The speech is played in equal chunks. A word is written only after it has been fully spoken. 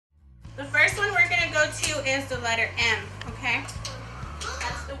The first one we're going to go to is the letter M, okay?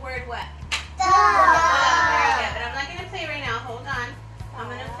 That's the word what? Duh. Very good. But I'm not going to play right now. Hold on. I'm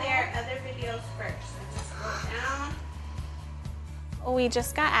going to play our other videos first. So just go down. We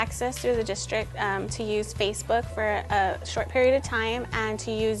just got access through the district to use Facebook for a short period of time and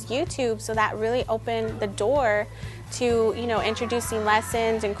to use YouTube, so that really opened the door to, you know, introducing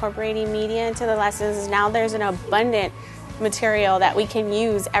lessons, incorporating media into the lessons. Now there's an abundant material that we can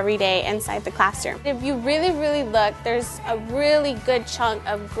use every day inside the classroom. If you really look, there's a really good chunk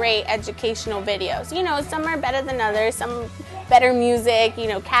of great educational videos. You know, some are better than others, some better music, you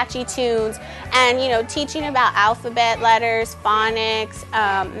know, catchy tunes, and, you know, teaching about alphabet, letters, phonics,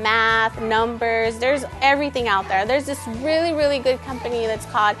 math, numbers. There's everything out there. There's this really good company that's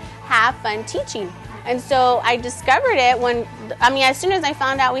called Have Fun Teaching. And so I discovered it when, as soon as I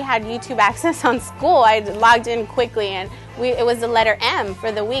found out we had YouTube access on school, I logged in quickly, and it was the letter M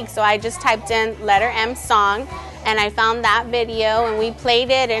for the week. So I just typed in letter M song, and I found that video, and we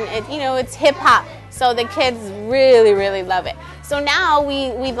played it, and it, you know, it's hip hop. So the kids really love it. So now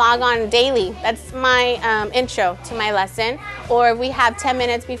we log on daily. That's my intro to my lesson. Or if we have 10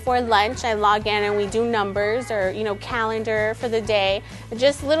 minutes before lunch, I log in and we do numbers or, you know, calendar for the day.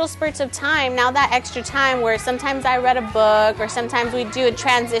 Just little spurts of time. Now that extra time where sometimes I read a book or sometimes we do a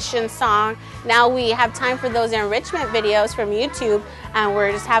transition song. Now we have time for those enrichment videos from YouTube, and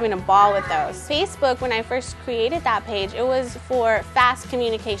we're just having a ball with those. Facebook, when I first created that page, it was for fast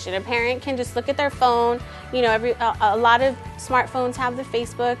communication. A parent can just look at their phone. You know, a lot of smartphones have the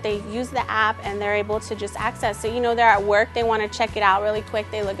Facebook. They use the app and they're able to just access. So, you know, they're at work, they want to check it out really quick.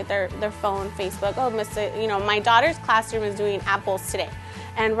 They look at their phone, Facebook. Oh, you know, my daughter's classroom is doing apples today.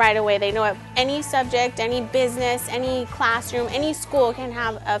 And right away they know any subject, any business, any classroom, any school can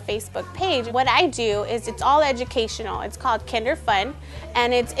have a Facebook page. What I do is it's all educational. It's called Kinder Fun,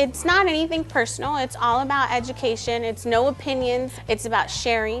 and it's not anything personal. It's all about education. It's no opinions. It's about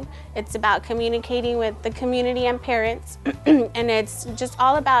sharing. It's about communicating with the community and parents. And it's just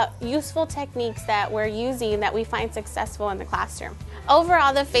all about useful techniques that we're using that we find successful in the classroom.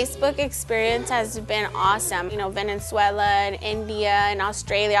 Overall, the Facebook experience has been awesome. You know, Venezuela and India and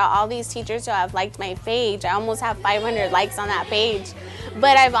Australia, all these teachers who have liked my page. I almost have 500 likes on that page.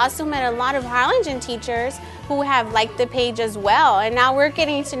 But I've also met a lot of Harlingen teachers who have liked the page as well. And now we're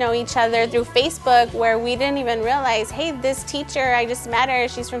getting to know each other through Facebook, where we didn't even realize, hey, this teacher, I just met her,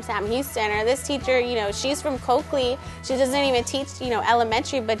 she's from Sam Houston, or this teacher, you know, she's from Coakley. She doesn't even teach, you know,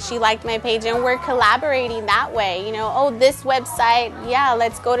 elementary, but she liked my page, and we're collaborating that way. You know, oh, this website, yeah,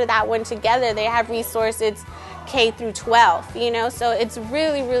 let's go to that one together. They have resources K through 12, you know, so it's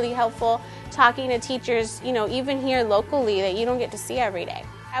really helpful talking to teachers, you know, even here locally that you don't get to see every day.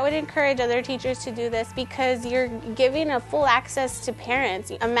 I would encourage other teachers to do this because you're giving a full access to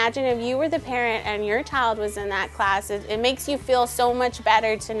parents. Imagine if you were the parent and your child was in that class. It makes you feel so much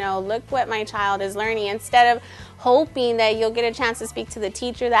better to know, look what my child is learning, instead of hoping that you'll get a chance to speak to the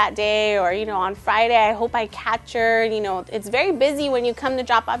teacher that day, or, you know, on Friday, I hope I catch her. You know, it's very busy when you come to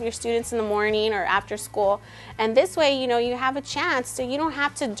drop off your students in the morning or after school. And this way, you know, you have a chance, so you don't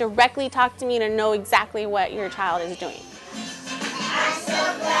have to directly talk to me to know exactly what your child is doing.